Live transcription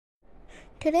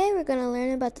Today we're going to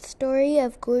learn about the story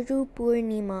of Guru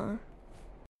Purnima.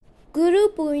 Guru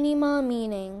Purnima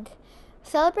meaning.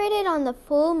 Celebrated on the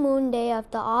full moon day of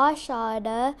the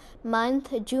Ashada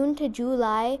month, June to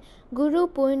July, Guru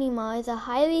Purnima is a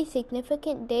highly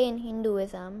significant day in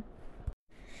Hinduism.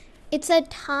 It's a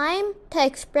time to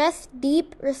express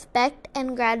deep respect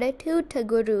and gratitude to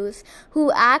gurus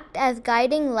who act as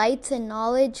guiding lights and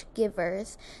knowledge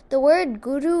givers. The word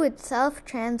guru itself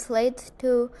translates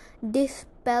to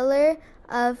dispeller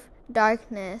of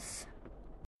darkness,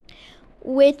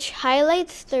 which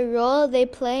highlights the role they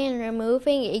play in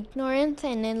removing ignorance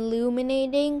and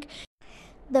illuminating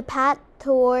the path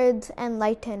towards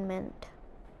enlightenment.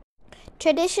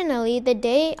 Traditionally, the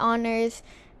day honors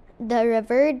the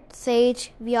revered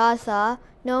sage Vyasa,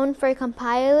 known for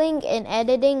compiling and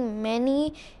editing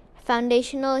many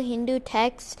foundational Hindu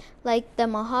texts like the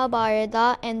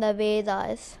Mahabharata and the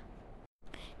Vedas.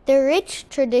 The rich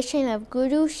tradition of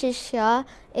Guru Shishya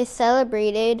is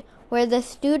celebrated, where the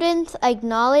students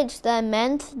acknowledge the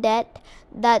immense debt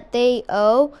that they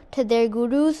owe to their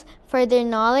gurus for their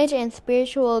knowledge and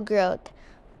spiritual growth.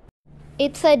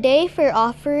 It's a day for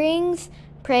offerings,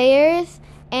 prayers,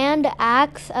 and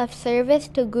acts of service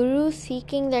to gurus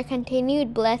seeking their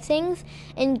continued blessings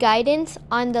and guidance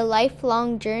on the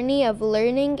lifelong journey of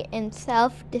learning and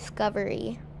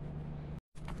self-discovery.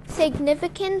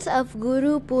 Significance of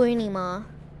Guru Purnima.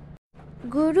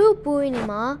 Guru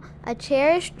Purnima, a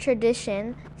cherished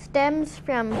tradition, stems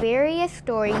from various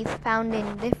stories found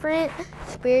in different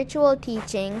spiritual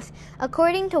teachings.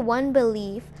 According to one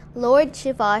belief, Lord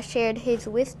Shiva shared his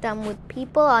wisdom with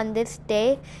people on this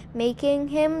day, making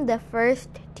him the first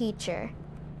teacher.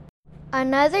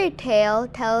 Another tale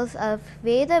tells of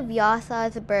Veda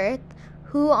Vyasa's birth,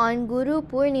 who on Guru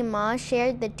Purnima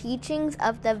shared the teachings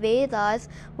of the Vedas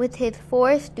with his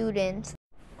 4 students.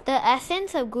 The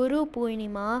essence of Guru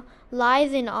Purnima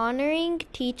lies in honoring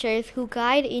teachers who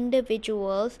guide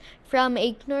individuals from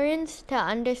ignorance to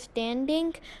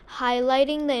understanding,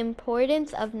 highlighting the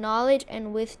importance of knowledge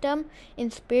and wisdom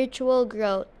in spiritual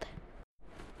growth.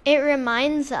 It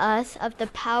reminds us of the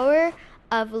power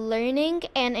of learning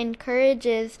and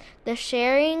encourages the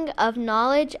sharing of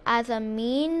knowledge as a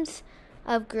means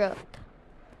of growth.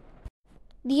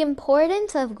 The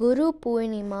importance of Guru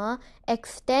Purnima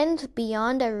extends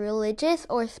beyond a religious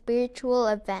or spiritual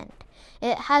event.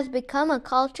 It has become a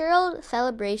cultural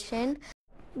celebration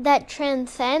that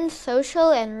transcends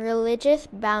social and religious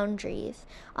boundaries.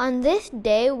 On this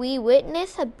day, we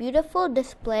witness a beautiful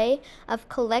display of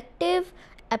collective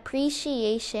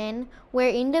appreciation where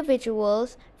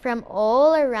individuals from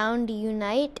all around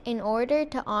unite in order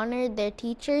to honor their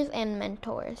teachers and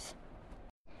mentors.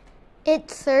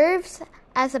 It serves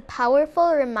as a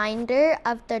powerful reminder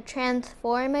of the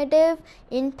transformative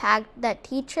impact that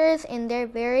teachers in their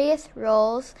various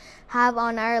roles have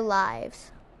on our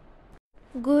lives.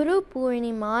 Guru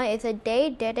Purnima is a day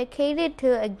dedicated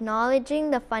to acknowledging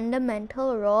the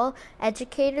fundamental role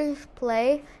educators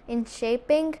play in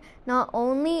shaping not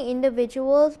only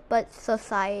individuals but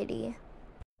society.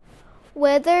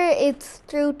 Whether it's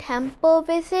through temple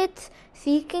visits,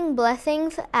 seeking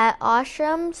blessings at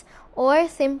ashrams, or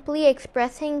simply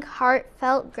expressing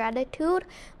heartfelt gratitude,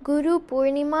 Guru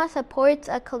Purnima supports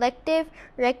a collective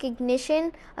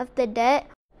recognition of the debt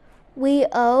we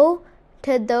owe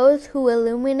to those who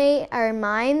illuminate our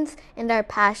minds and our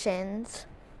passions.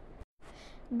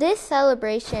 This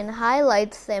celebration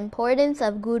highlights the importance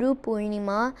of Guru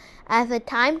Purnima as a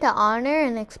time to honor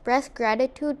and express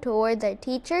gratitude towards our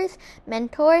teachers,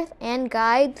 mentors, and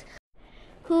guides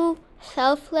who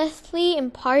selflessly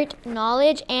impart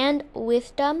knowledge and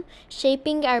wisdom,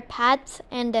 shaping our paths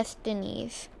and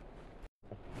destinies.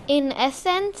 In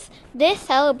essence, this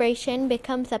celebration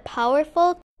becomes a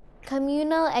powerful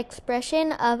communal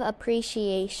expression of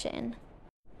appreciation.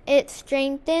 It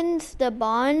strengthens the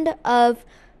bond of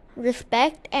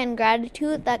respect and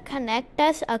gratitude that connect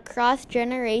us across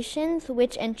generations,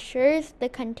 which ensures the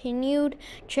continued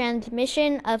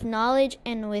transmission of knowledge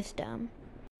and wisdom.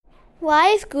 Why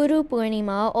is Guru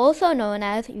Purnima also known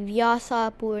as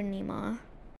Vyasa Purnima?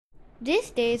 This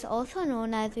day is also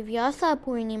known as Vyasa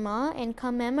Purnima and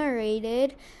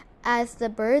commemorated as the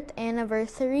birth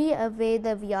anniversary of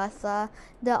Veda Vyasa,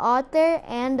 the author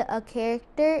and a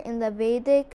character in the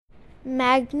Vedic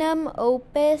magnum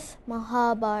opus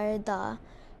Mahabharata.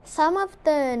 Some of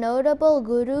the notable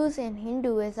gurus in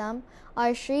Hinduism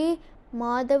are Sri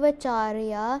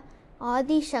Madhavacharya,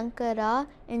 Adi Shankara,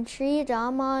 and Sri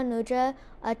Ramanuja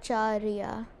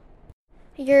Acharya.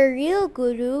 Your real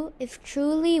Guru is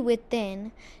truly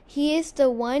within. He is the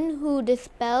one who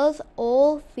dispels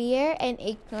all fear and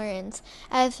ignorance.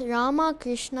 As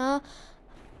Ramakrishna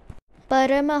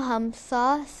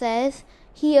Paramahamsa says,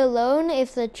 he alone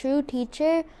is the true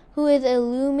teacher who is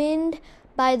illumined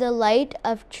by the light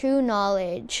of true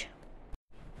knowledge.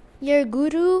 Your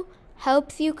Guru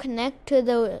helps you connect to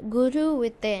the Guru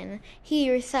within. He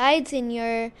resides in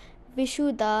your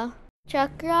Vishuddha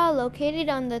chakra located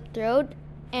on the throat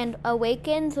and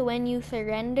awakens when you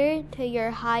surrender to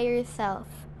your higher self.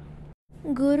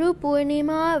 Guru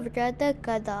Purnima Vrata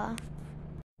Kada.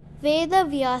 Veda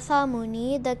Vyasa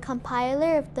Muni, the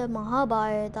compiler of the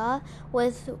Mahabharata,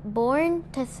 was born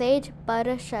to sage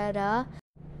Parashara,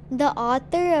 the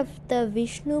author of the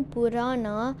Vishnu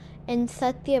Purana and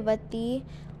Satyavati,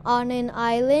 on an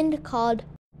island called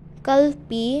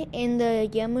Kalpi in the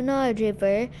Yamuna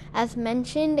river, as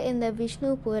mentioned in the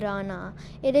Vishnu Purana.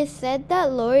 It is said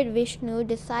that Lord Vishnu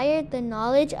desired the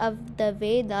knowledge of the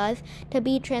Vedas to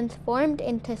be transformed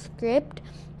into script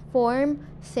form,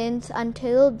 since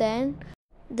until then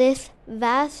this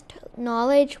vast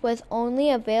knowledge was only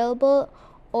available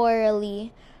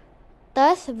orally.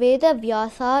 Thus, Veda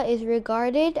Vyasa is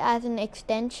regarded as an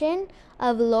extension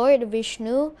of Lord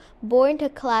Vishnu, born to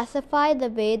classify the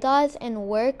Vedas and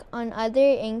work on other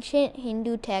ancient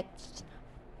Hindu texts.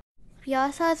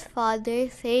 Vyasa's father,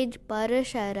 sage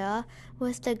Parashara,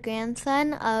 was the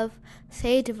grandson of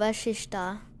sage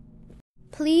Vashishta.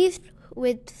 Pleased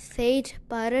with sage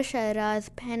Parashara's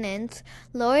penance,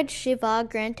 Lord Shiva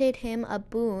granted him a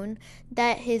boon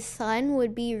that his son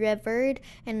would be revered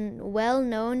and well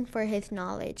known for his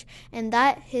knowledge, and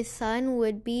that his son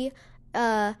would be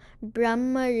a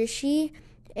Brahma Rishi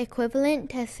equivalent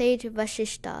to sage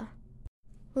Vashishta.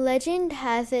 Legend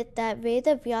has it that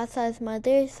Veda Vyasa's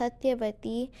mother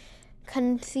Satyavati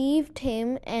conceived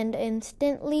him and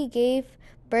instantly gave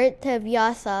birth to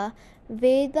Vyasa.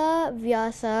 Veda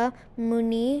Vyasa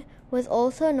Muni was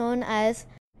also known as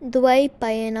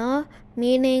Dvaipayana,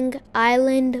 meaning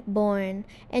island born,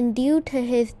 and due to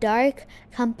his dark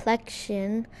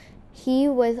complexion, he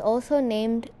was also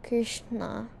named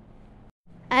Krishna.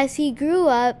 As he grew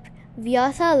up,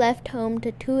 Vyasa left home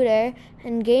to tutor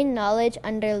and gain knowledge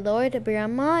under Lord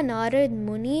Brahma, Narad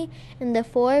Muni, and the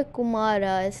four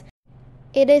Kumaras.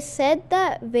 It is said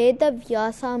that Veda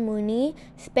Vyasa Muni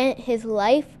spent his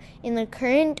life in the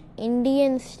current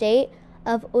Indian state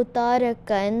of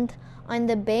Uttarakhand on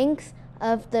the banks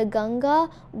of the Ganga,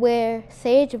 where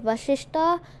sage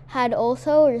Vashishta had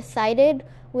also resided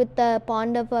with the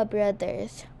Pandava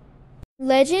brothers.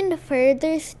 Legend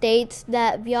further states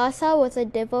that Vyasa was a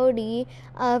devotee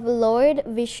of Lord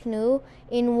Vishnu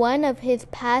in one of his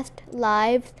past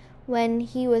lives when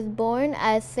he was born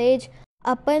as sage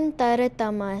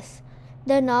Apantaratamas.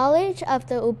 The knowledge of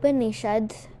the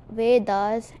Upanishads,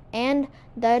 Vedas, and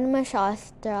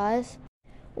Dharmashastras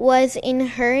was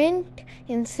inherent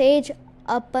in sage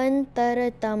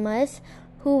Apantaratamas,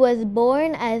 who was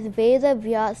born as Veda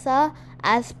Vyasa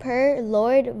as per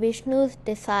Lord Vishnu's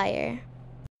desire.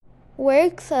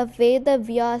 Works of Veda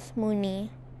Vyas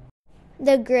Muni.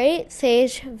 The great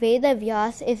sage Veda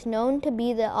Vyas is known to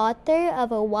be the author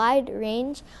of a wide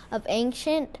range of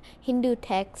ancient Hindu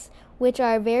texts, which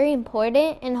are very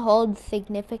important and hold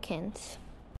significance.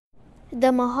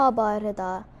 The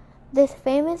Mahabharata. This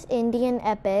famous Indian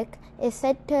epic is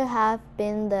said to have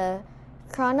been the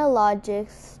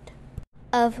chronologist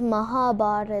of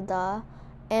Mahabharata,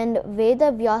 and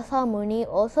Veda Vyasa Muni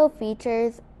also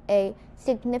features a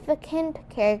significant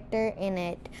character in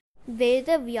it.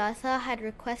 Veda Vyasa had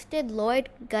requested Lord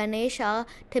Ganesha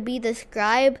to be the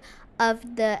scribe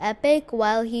of the epic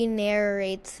while he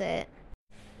narrates it.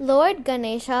 Lord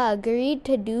Ganesha agreed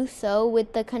to do so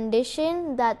with the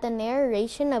condition that the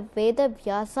narration of Veda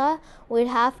Vyasa would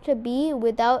have to be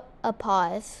without a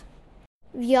pause.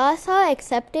 Vyasa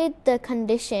accepted the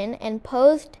condition and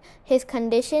posed his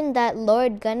condition that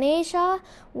Lord Ganesha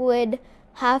would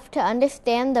have to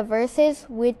understand the verses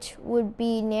which would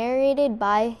be narrated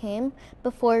by him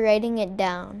before writing it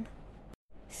down.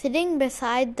 Sitting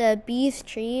beside the bees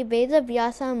tree, Veda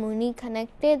Vyasa Muni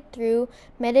connected through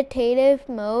meditative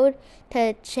mode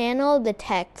to channel the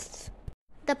texts.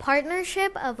 The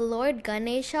partnership of Lord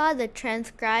Ganesha, the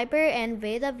transcriber, and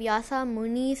Veda Vyasa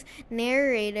Muni's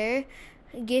narrator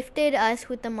gifted us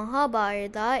with the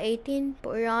Mahabharata, 18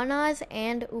 Puranas,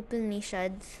 and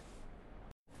Upanishads.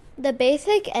 The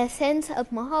basic essence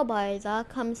of Mahabharata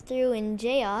comes through in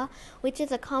Jaya, which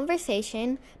is a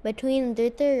conversation between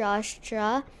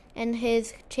Dhritarashtra and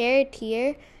his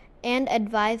charioteer and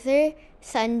advisor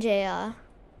Sanjaya.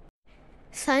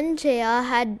 Sanjaya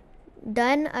had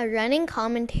done a running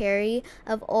commentary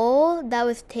of all that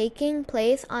was taking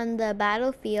place on the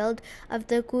battlefield of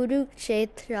the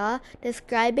Kurukshetra,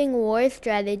 describing war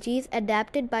strategies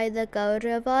adapted by the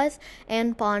Kauravas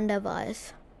and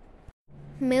Pandavas,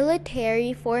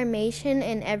 military formation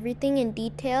and everything in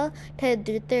detail to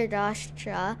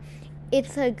Dhritarashtra.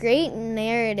 It's a great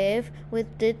narrative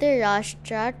with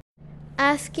Dhritarashtra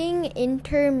asking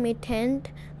intermittent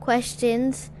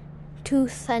questions to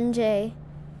Sanjay,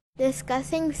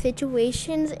 discussing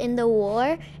situations in the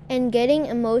war and getting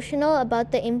emotional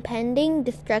about the impending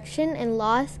destruction and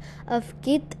loss of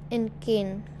kith and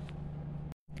kin.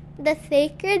 The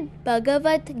sacred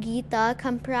Bhagavad Gita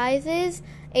comprises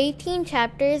 18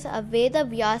 chapters of Veda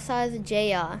Vyasa's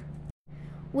Jaya,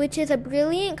 which is a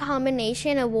brilliant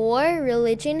combination of war,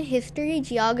 religion, history,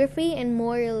 geography, and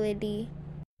morality.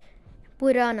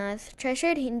 Puranas,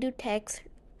 treasured Hindu texts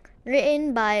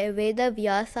written by Veda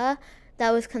Vyasa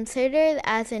that was considered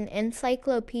as an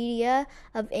encyclopedia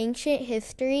of ancient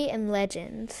history and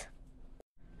legends.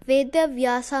 Veda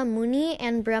Vyasa Muni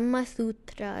and Brahma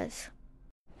Sutras.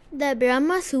 The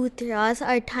Brahma Sutras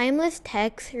are timeless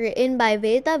texts written by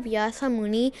Veda Vyasa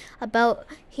Muni about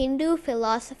Hindu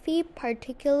philosophy,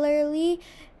 particularly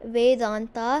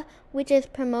Vedanta, which is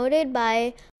promoted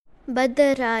by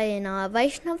Badarayana.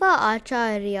 Vaishnava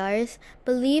Acharyas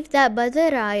believe that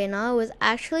Badarayana was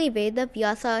actually Veda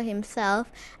Vyasa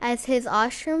himself, as his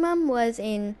ashramam was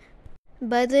in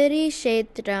Badari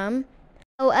Kshetram.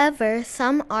 However,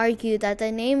 some argue that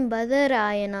the name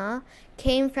Badarayana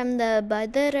came from the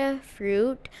Badara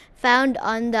fruit found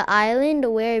on the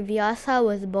island where Vyasa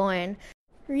was born.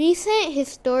 Recent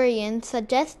historians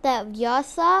suggest that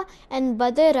Vyasa and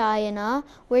Badarayana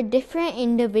were different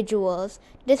individuals.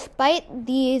 Despite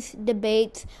these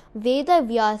debates, Veda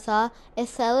Vyasa is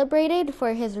celebrated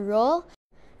for his role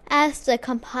as the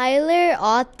compiler,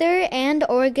 author, and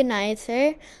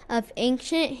organizer of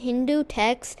ancient Hindu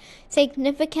texts,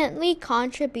 significantly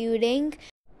contributing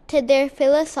to their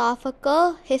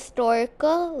philosophical,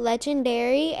 historical,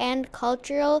 legendary, and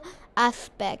cultural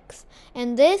aspects.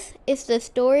 And this is the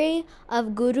story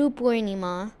of Guru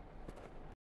Purnima.